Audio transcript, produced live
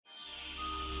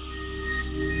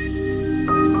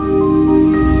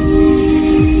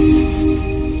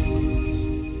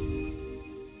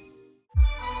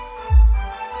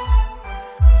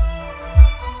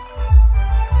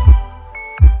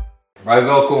Baie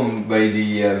welkom by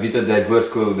die Vita Date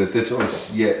Woordskool. Dit is ons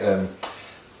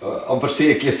amper sê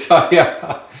ek Jesaja.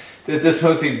 Dit is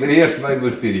ons Hebreërs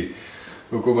Bybelstudie.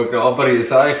 Hoekom ek nou amper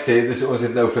Jesaja gesê het, ons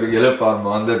het nou vir 'n hele paar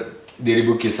maande deur die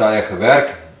boek Jesaja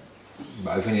gewerk.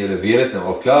 Baie van julle weet dit nou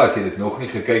al klaar, as jy dit nog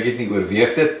nie gekyk het nie,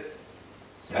 oorweeg dit.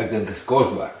 Ek dink dit is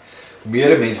kosbaar. Hoe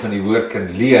meer 'n mens van die woord kan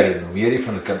leer en hoe meer jy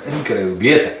van dit kan inkry, hoe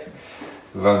beter.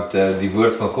 Want die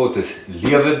woord van God is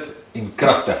lewend en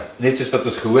kragtig. Net soos wat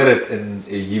ons gehoor het in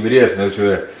Hebreërs nou so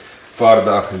 'n paar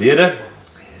dae gelede.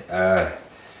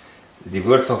 Die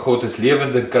woord van God is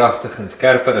lewend en kragtig en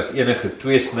skerper as enige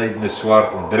tweesnydende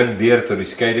swaard en dring deur tot die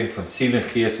skeiding van siel en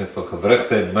gees en van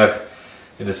gewrigte en murg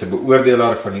en is 'n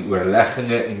beoordelaar van die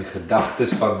oorlegginge en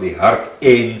gedagtes van die hart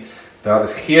en daar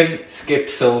is geen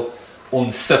skepsel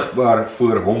onsigbaar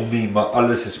voor hom nie, maar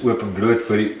alles is oop en bloot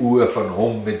voor die oë van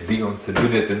hom met wie ons te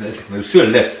doen het. En is ek nou so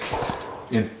lus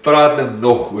en praat nou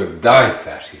nog oor daai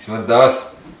versies, want daar's,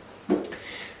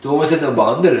 toe ons dit nou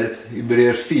behandel het,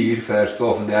 Hebreërs 4 vers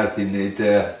 12 en 13 het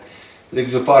ek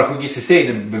so 'n paar goedjies gesê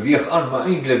en beweeg aan, maar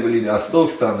eintlik wil jy daar stil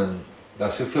staan en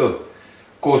daar's soveel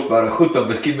kosbare goed, dan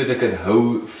miskien moet ek dit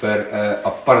hou vir 'n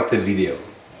aparte video.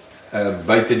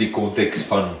 Buite die konteks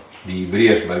van die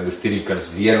Hebreërs Bybelstudie kan ons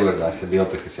weer oor daai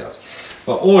gedeelte gesels.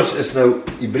 Maar ons is nou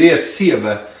Hebreërs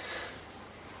 7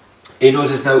 en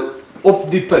ons is nou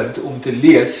op die punt om te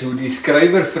lees hoe die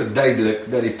skrywer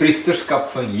verduidelik dat die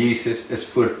priesterskap van Jesus is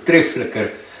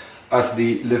voortreffliker as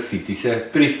die Levitiese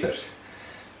priesters.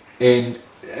 En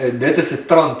dit is 'n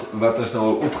trant wat ons nou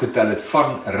al opgetel het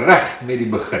van reg met die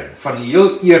begin. Van die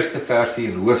heel eerste versie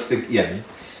in hoofstuk 1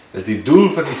 is die doel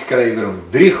van die skrywer om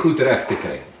 3 goed reg te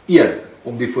kry. 1.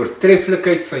 Om die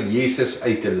voortreffelikheid van Jesus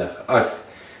uit te lig as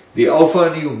die Alfa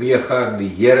en die Omega en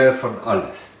die Here van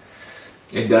alles.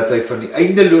 En dat hy van die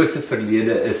eindelose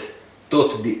verlede is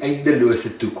tot die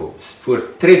eindelose toekoms.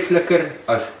 Voortreffeliker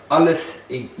as alles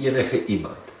en enige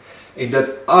iemand. En dat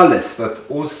alles wat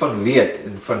ons van weet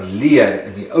en van leer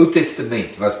in die Ou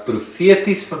Testament was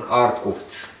profeties van aard of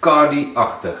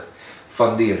skaduagtig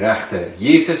van die regte.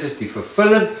 Jesus is die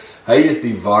vervulling, hy is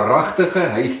die waaragtige,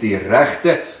 hy is die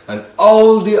regte en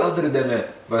al die ander dinge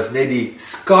was net die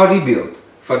skadubeeld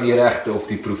van die regte of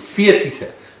die profetiese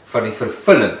van die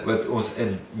vervulling wat ons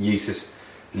in Jesus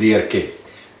leer ken.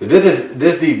 So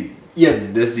dis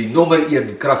die nommer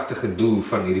 1 kragtige doel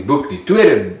van hierdie boek. Die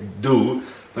tweede doel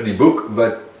van die boek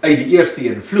wat uit die eerste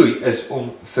een vloei is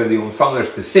om vir die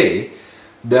ontvangers te sê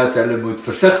dat hulle moet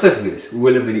versigtig wees hoe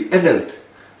hulle met die inhoud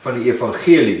van die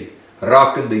evangelie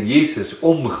rakende Jesus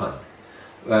omgaan.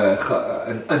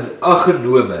 In ag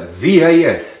genome wie hy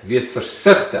is, wees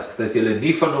versigtig dat julle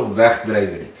nie van hom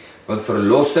wegdrywe nie, want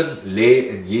verlossing lê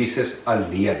in Jesus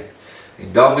alleen.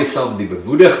 En daarmee saam die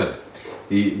bemoediging,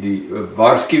 die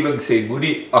waarskuwing sê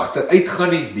moenie agteruit gaan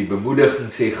nie, die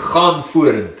bemoediging sê gaan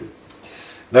vorentoe.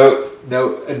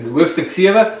 Nou in hoofstuk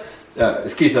 7,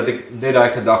 ekskuus dat ek net daai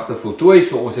gedagte voltooi,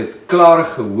 so ons het klaar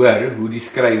gehoor hoe die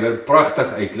skrywer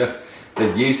pragtig uitlig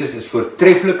dat Jesus is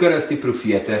voortreffeliker as die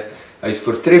profete, hy is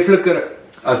voortreffeliker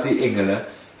as die engele,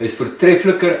 hy is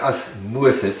voortreffeliker as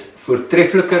Moses,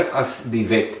 voortreffeliker as die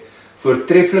wet,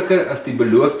 voortreffeliker as die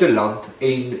beloofde land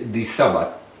en die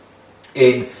Sabbat.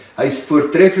 En hy is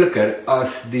voortreffeliker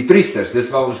as die priesters, dis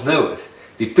waar ons nou is,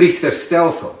 die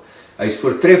priesterstelsel. Hy is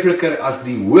voortreffeliker as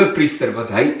die hoëpriester, want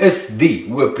hy is die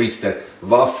hoëpriester,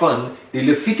 waarvan die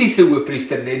Levitiese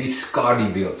hoëpriester net die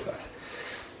skadubeeld was.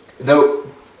 Nou,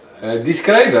 die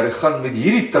skrywer gaan met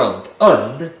hierdie trant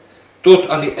aan, tot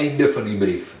aan die einde van die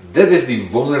brief. Dit is die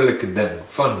wonderlike ding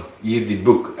van hierdie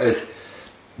boek, is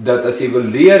dat as jy wil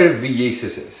leer wie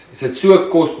Jesus is dit so 'n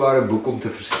kosbare boek om te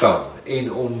verstaan,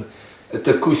 en om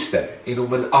te koester, en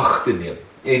om in ag te neem,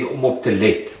 en om op te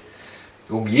let,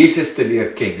 om Jesus te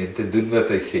leer ken en te doen wat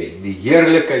hy sê. Die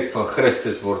heerlikheid van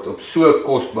Christus word op so 'n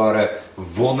kosbare,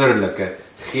 wonderlike,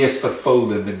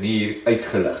 geesvervulde manier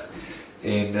uitgelig.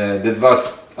 En dit was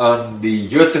aan die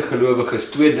Joodse gelowiges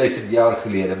 2000 jaar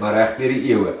gelede, maar reg deur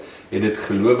die eeue, het dit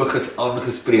gelowiges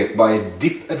aangespreek, baie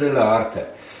diep in hulle harte,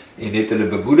 en het hulle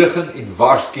bemoediging en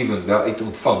waarskuwing daaruit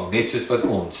ontvang, net soos wat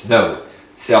ons nou,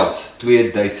 selfs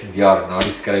 2000 jaar na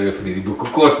die skrywe van hierdie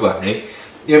boek, kosbaar, nee?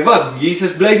 Ja, want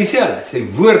Jesus bly dieselfde, sy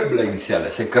woord bly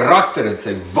dieselfde, sy karakter en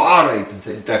sy waarheid en sy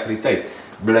integriteit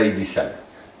bly dieselfde.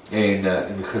 En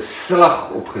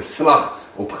geslag op geslag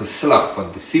op geslag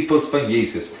van disippels van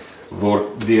Jesus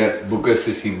word deur boeke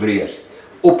soos Hebreërs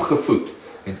opgevoed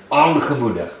en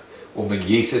aangemoedig om in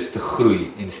Jesus te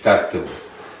groei en sterk te word.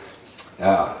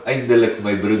 Ja, eindelik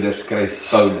my broeders, skryf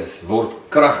Paulus, word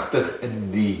kragtig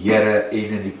in die Here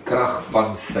en in die krag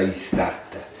van sy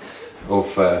sterkte.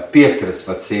 Of Petrus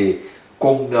wat sê,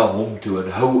 kom na hom toe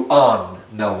en hou aan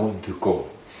na hom toe kom.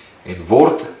 En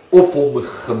word op hom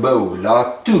gebou,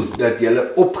 laat toe dat jy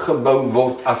opgebou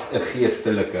word as 'n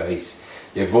geestelike huis.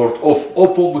 Jy word of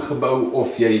op hom gebou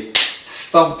of jy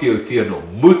stamp jou teen hom.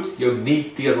 Moet jou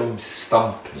nie teen hom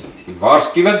stamp nie. Die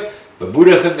waarskuwing,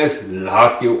 bemoediging is,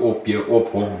 laat jou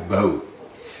op hom bou.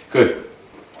 Goed,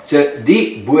 so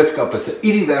die boodskap is 'n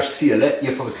universele,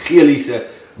 evangeliese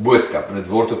boodskap, en dit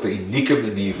word op 'n unieke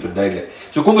manier verduidelik.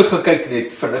 So kom ons gaan kyk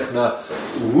net vinnig na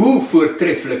hoe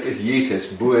voortreffelik is Jesus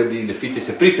bo die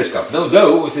Levitiese priesterskap. Nou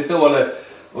onthou, ons het nou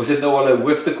al 'n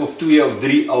hoofstuk of 2 of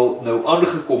 3 al nou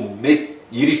aangekom met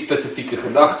hierdie spesifieke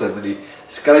gedagte, maar die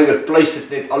skrywer pleis dit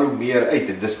net al hoe meer uit,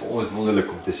 en dis vir ons wonderlik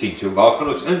om te sien. So waar gaan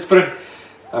ons inspring?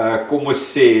 Kom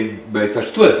ons sê by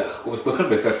vers 20. Kom ons begin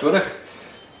by vers 20.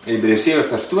 Hebreërs 7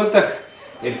 vers 20.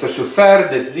 En vir sover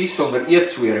dit nie sonder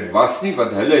eedswering was nie,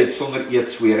 want hulle het sonder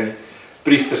eedswering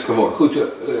priesters geword. Goed,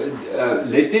 so,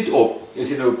 let net op, as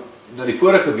jy nou na die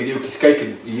vorige videoetjies kyk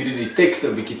en hier in die tekste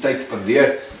 'n bietjie tyd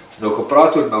spandeer, nou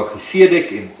gepraat oor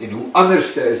Melchisedek en hoe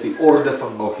anderste is die orde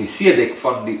van Melchisedek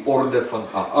van die orde van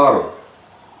Aaron.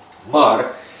 Maar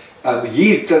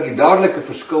hier kan jy dadelike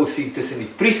verskil sien tussen die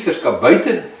priesterskap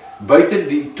buiten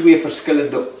die twee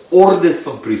verskillende ordes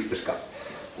van priesterskap.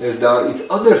 Is daar iets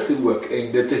anders te ook,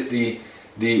 en dit is die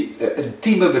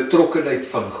intieme betrokkenheid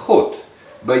van God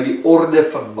by die orde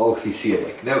van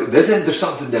Melchisedek. Nou, dis 'n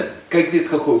interessante ding. Kyk net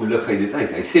gou hoe lig hy dit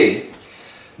uit. Hy sê,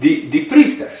 die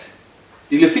priesters,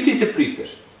 die Levitiese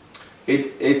priesters,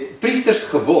 het priesters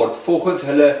geword volgens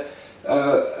hulle,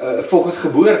 volgens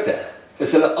geboorte,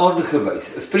 is hulle aangewys,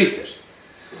 is priesters.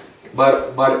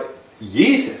 Maar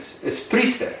Jesus is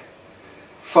priester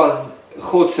van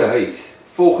God se huis,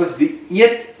 volgens die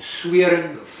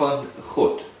eedswering van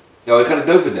God. Nou, hy gaan dit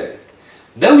nou verduidelik.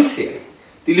 Nou sê hy,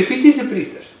 die Levitiese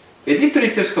priesters het nie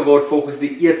priesters geword volgens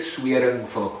die eedswering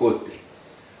van God nie.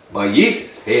 Maar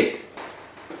Jesus het,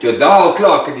 toe daar al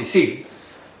klaar kan jy sien,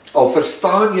 al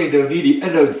verstaan jy nou nie die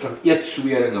inhoud van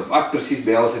eedswering en wat presies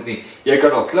behels dit nie, jy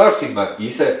kan al klaar sien, maar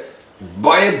hier's 'n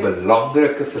baie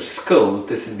belangrike verskil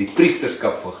tussen die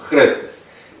priesterskap van Christus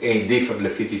en die van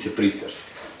Levitiese priesters.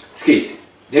 Skus,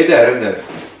 net 'n herinnering.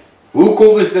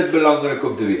 Hoekom is dit belangrik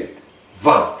om te weet?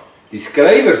 Want die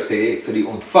skrywer sê vir die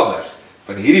ontvangers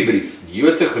van hierdie brief, die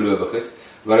Joodse gelowiges,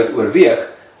 wat dit oorweeg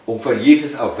om van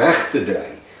Jesus af weg te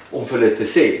draai, om vir hulle te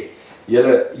sê,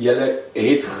 julle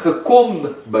het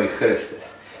gekom by Christus.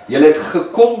 Julle het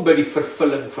gekom by die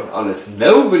vervulling van alles.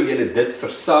 Nou wil julle dit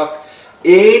versaak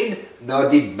en na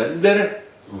die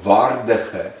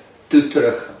minderwaardige toe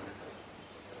teruggaan.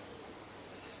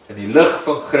 In die lig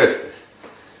van Christus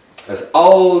is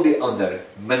al die ander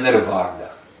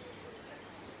minderwaardig.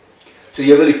 So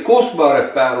jy wil die kosbare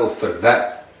parel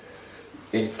verwerp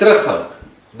en teruggaan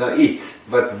na iets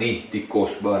wat nie die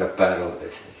kosbare parel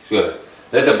is nie. So,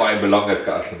 dis 'n baie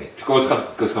belangrike argument. So, kom ons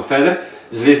gaan verder.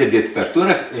 Ons lees dit vers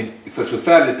 20, en vir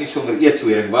sover dit nie sonder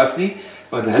eedswering was nie,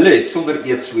 want hulle het sonder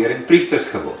eedswering priesters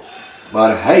geword.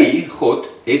 Maar hy, God,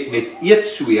 het met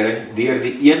eedswering deur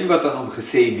die een wat aan hom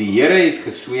gesê, die Here het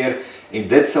gesweer en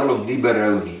dit sal hom nie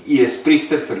berou nie. U is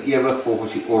priester vir ewig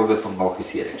volgens die orde van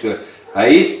Melchisedek. So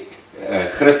hy,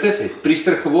 Christus, het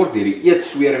priester geword deur die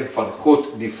eedswering van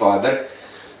God die Vader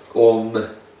om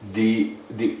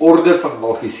die orde van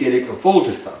Melchisedek in vol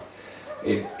te staan.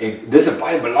 En dis 'n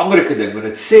baie belangrike ding, want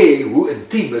dit sê hoe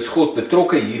intiem is God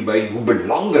betrokke hierby en hoe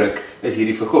belangrik is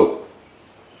hierdie vir God.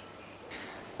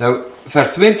 Nou, vers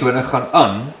 22 gaan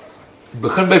aan,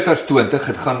 begin by vers 20,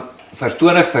 het gaan vers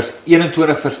 20, vers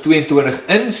 21, vers 22,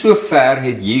 in sover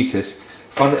het Jesus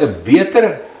van 'n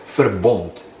beter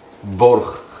verbond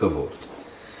borg geword.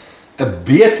 'n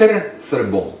beter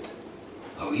verbond.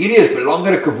 Nou, hierdie is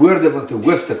belangrike woorde, want in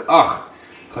hoofstuk 8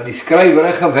 gaan die skrywer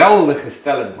 'n geweldige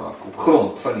stelling maak op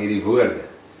grond van hierdie woorde.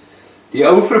 Die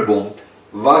ou verbond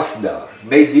was daar,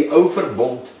 met die ou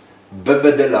verbond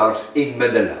bemiddelaars en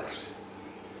middelaars.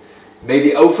 Met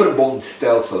die ou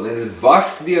verbondstelsel, en dit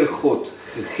was deur God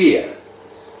gegee,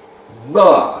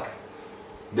 maar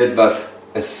dit was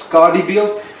 'n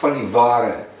skadubeeld van die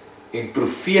ware en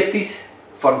profeties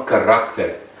van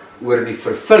karakter oor die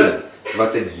vervulling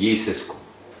wat in Jesus kom.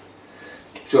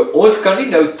 So ons kan nie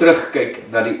nou terugkyk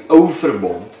na die ou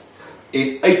verbond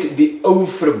en uit die ou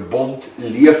verbond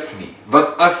leef nie, want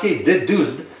as jy dit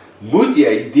doen, moet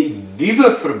jy die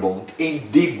nuwe verbond en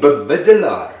die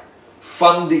bemiddelaar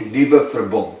van die nuwe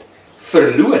verbond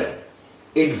verloon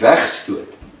en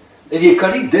wegstoot. En jy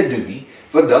kan nie dit doen nie,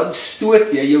 want dan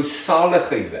stoot jy jou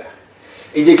saligheid weg.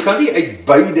 En jy kan nie uit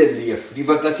beide leef nie,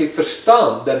 want as jy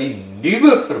verstaan dat die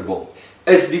nuwe verbond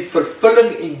is die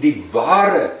vervulling en die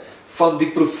ware van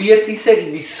die profetiese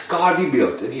en die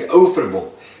skadubeeld in die ou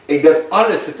verbond, en dat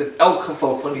alles het in elk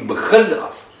geval van die begin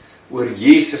af oor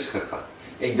Jesus gegaan,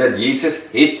 en dat Jesus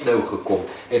het nou gekom,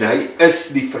 en hy is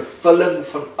die vervulling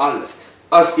van alles.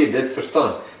 As jy dit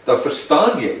verstaan, dan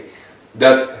verstaan jy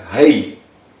dat hy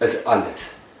is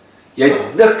alles. Jy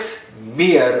het niks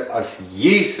meer as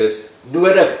Jesus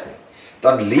nodig nie.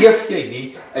 Dan leef jy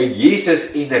nie uit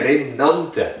Jesus en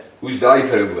remnante, hoe's daai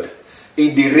verhoor?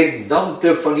 En die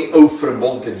remnante van die ou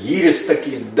verbond, en hier 'n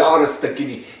stukkie en daar 'n stukkie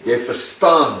nie. Jy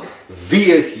verstaan,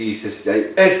 wie is Jesus?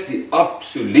 Hy is die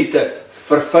absolute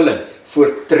vervulling,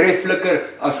 voortreffliker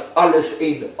as alles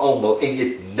en almal, en jy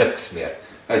het niks meer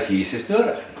as Jesus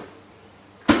nodig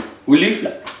nie. Hoe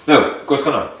lieflik. Nou, kom ons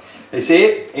gaan aan. Hy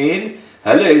sê, en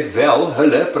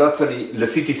hulle praat van die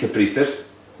Levitiese priesters,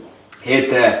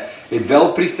 het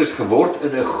wel priesters geword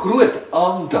in 'n groot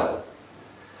aantal,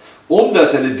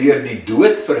 omdat hulle deur die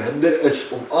dood verhinder is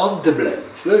om aan te bly.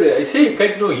 So, hy sê,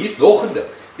 kyk nou, hier's nog 'n ding,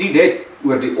 nie net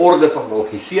oor die orde van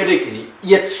Melchisedek en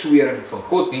die eedswering van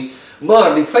God nie,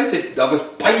 maar die feit is, daar was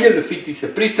baie Levitiese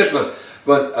priesters, want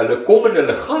hulle kom en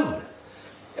hulle gaan,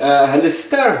 hulle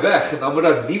sterf weg, en dan moet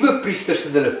daar nuwe priesters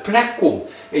in hulle plek kom,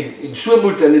 en so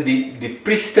moet hulle die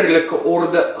priesterlike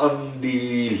orde aan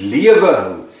die lewe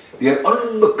hou, deur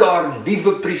aan mekaar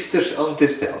nuwe priesters aan te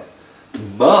stel.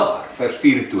 Maar, vers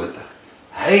 24,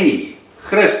 hy,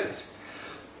 Christus,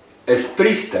 is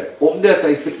priester, omdat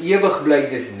hy vir ewig bly,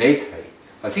 is net hy.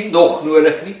 As hy nog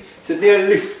nodig nie, is dit nie 'n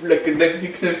lieflike ding,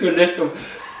 niks nou so lus om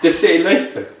te sê,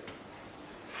 luister,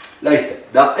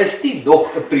 daar is nie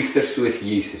nog 'n priester soos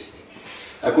Jesus nie.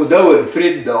 Ek onthou in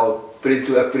Vredendal,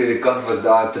 toe ek predikant was,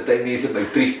 daar het party mense my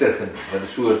priester genoem, want 'n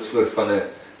soort van 'n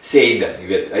sê ding, jy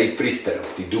weet, hy priester,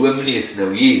 of die dominee is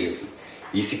nou hier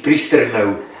is die priester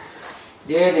nou.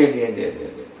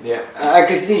 Nee, ek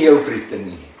is nie jou priester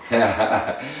nie.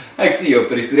 Ek is nie jou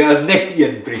priester, daar is net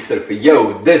een priester vir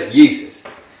jou, dis Jesus.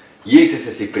 Jesus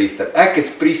is die priester, ek is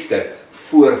priester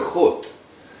voor God,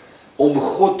 om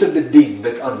God te bedien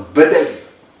met aanbidding,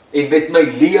 en met my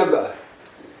lewe.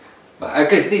 Maar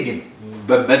ek is nie die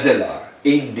bemiddelaar,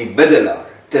 en die middelaar,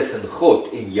 tussen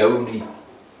God en jou nie.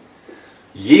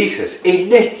 Jesus, en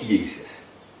net Jesus,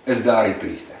 is daar die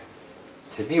priester.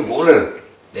 Is dit nie wonderlik,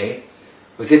 nee?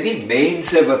 Ons het nie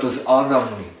mense wat ons aanhang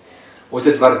nie. Ons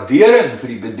het waardering vir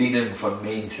die bediening van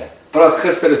mense. Praat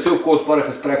gister het so 'n kosbare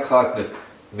gesprek gehad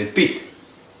met Piet.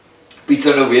 Piet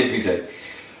sal nou weet wie sy.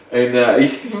 En hy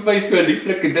sê vir my so 'n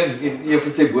lieflike ding, en een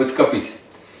van sy boodskapies,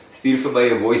 stuur vir my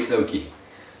 'n voice noutjie.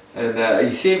 En hy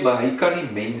sê, maar hy kan nie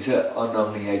mense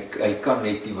aanhang nie, hy kan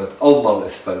net nie, want almal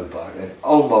is foutbaar, en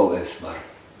almal is maar,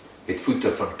 het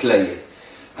voete van klei.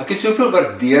 Ek het soveel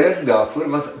waardering daarvoor,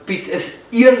 want Piet is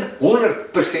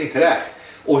 100% reg.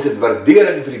 Ons het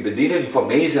waardering vir die bediening van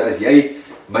mense, as jy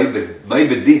my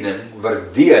bediening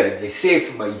waardeer, en jy sê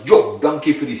vir my, Job,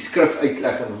 dankie vir die skrif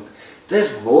uitleg, en dis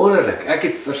wonderlik, ek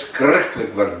het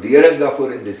verskriklik waardering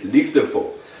daarvoor, en dis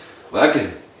liefdevol, maar ek is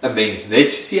 'n mens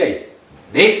net soos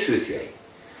jy,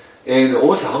 en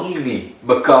ons hang nie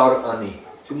mekaar aan nie,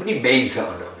 so moet nie mense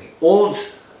aanhang nie, ons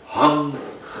hang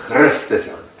Christus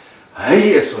aan,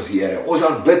 hy is ons Here, ons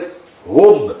aanbid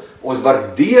hom, ons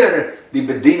waardeer die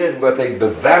bediening wat hy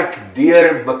bewerk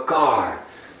deur mekaar,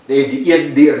 nee, die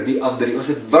een deur die ander, ons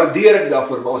het waardering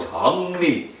daarvoor, maar ons hang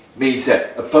nie mense,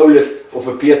 'n Paulus, of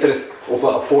 'n Petrus, of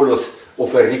 'n Apollos,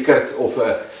 of 'n Richard, of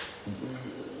 'n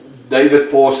David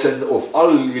Pawson, of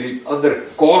al hierdie ander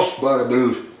kosbare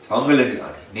broers, hang hulle nie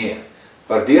aan nie, nee,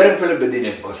 waardering vir hulle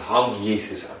bediening, ons hang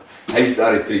Jesus aan, hy is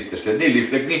daar die priester, is dit nie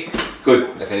lieflik nie?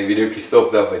 Goed, dan gaan die videoetjie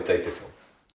stop daar, my tyd is om.